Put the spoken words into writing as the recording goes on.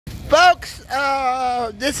folks,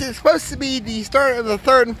 this is supposed to be the start of the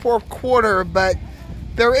third and fourth quarter, but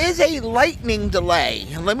there is a lightning delay.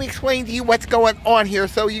 Let me explain to you what's going on here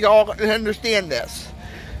so you all understand this.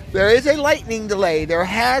 There is a lightning delay. There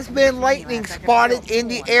has been lightning spotted in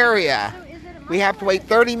the area. We have to wait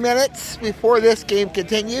 30 minutes before this game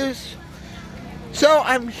continues. So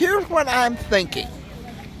here's what I'm thinking.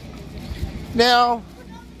 Now,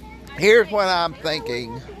 here's what I'm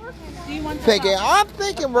thinking. I'm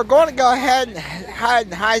thinking we're going to go ahead and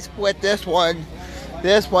high split this one,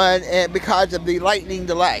 and because of the lightning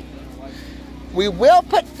delay. We will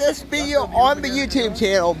put this video on the YouTube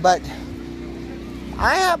channel, but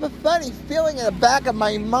I have a funny feeling in the back of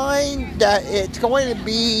my mind that it's going to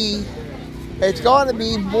be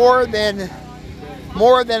more than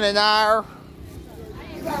an hour.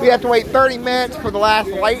 We have to wait 30 minutes for the last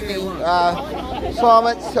lightning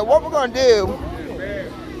summit. So what we're going to do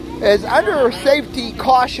is, under safety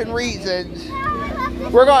caution reasons,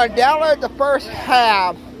 we're going to download the first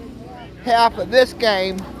half of this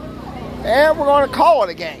game, and we're going to call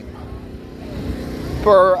it a game.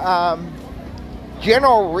 For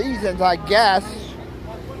general reasons, I guess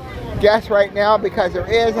right now, because there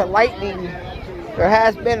has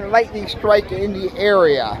been a lightning strike in the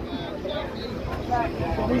area.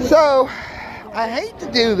 So I hate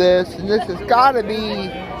to do this, and this has got to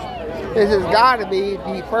be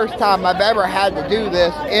the first time I've ever had to do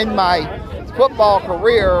this in my football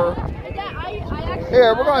career.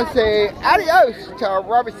 Here, we're going to say adios to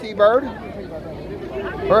Robert C. Bird,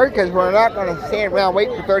 because we're not going to stand around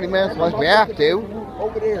waiting for 30 minutes unless we have to.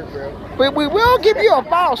 But we will give you a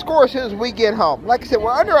final score as soon as we get home. Like I said,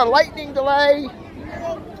 we're under a lightning delay,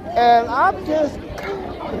 and I'm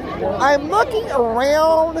looking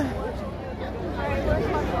around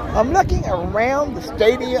the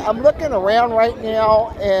stadium. I'm looking around right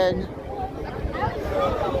now, and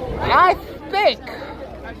I think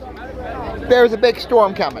there's a big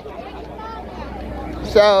storm coming.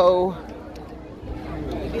 So,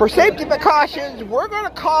 for safety precautions, we're going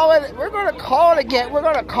to call it again. We're going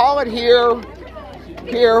to call it here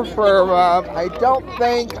for I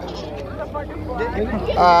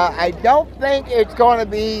don't think it's going to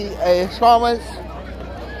be a Thomas.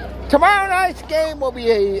 Tomorrow night's game will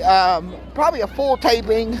be probably a full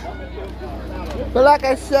taping. But like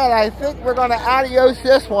I said, I think we're going to adios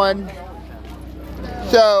this one.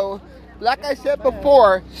 So, like I said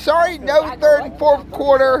before, sorry, no third and fourth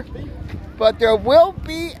quarter, but there will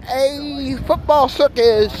be a football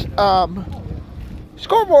circus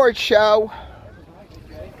scoreboard show.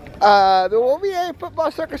 There will be a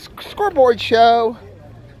football circus scoreboard show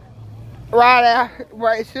right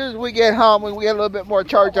as soon as we get home and we get a little bit more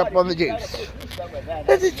charge up on the juice.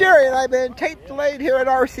 This is Jerry, and I've been tape delayed here at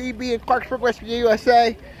RCB in Clarksburg WV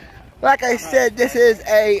USA. Like I said, this is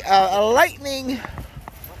a lightning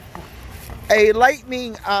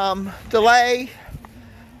delay.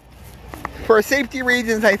 For safety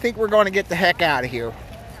reasons, I think we're going to get the heck out of here.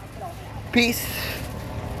 Peace.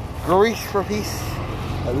 Grease for peace.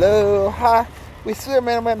 Aloha. We serve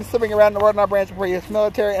men and women serving around the world in our branch of previous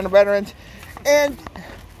military and the veterans. And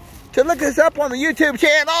to look this up on the YouTube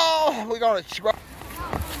channel, we're going to...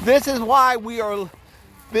 This is why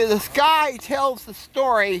the sky tells the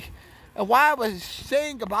story, and why I was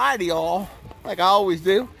saying goodbye to y'all, like I always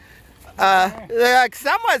do. Like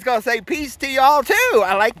someone's going to say peace to y'all too.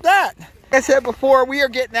 I like that. Like I said before, we are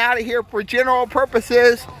getting out of here for general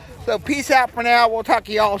purposes. So peace out for now. We'll talk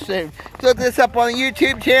to y'all soon. Look this up on the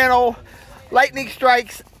YouTube channel. Lightning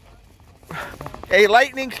strikes. A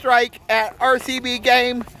lightning strike at RCB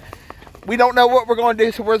game. We don't know what we're going to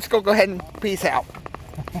do, so we're just going to go ahead and peace out.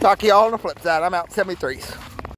 Talk to y'all on the flip side. I'm out 73s.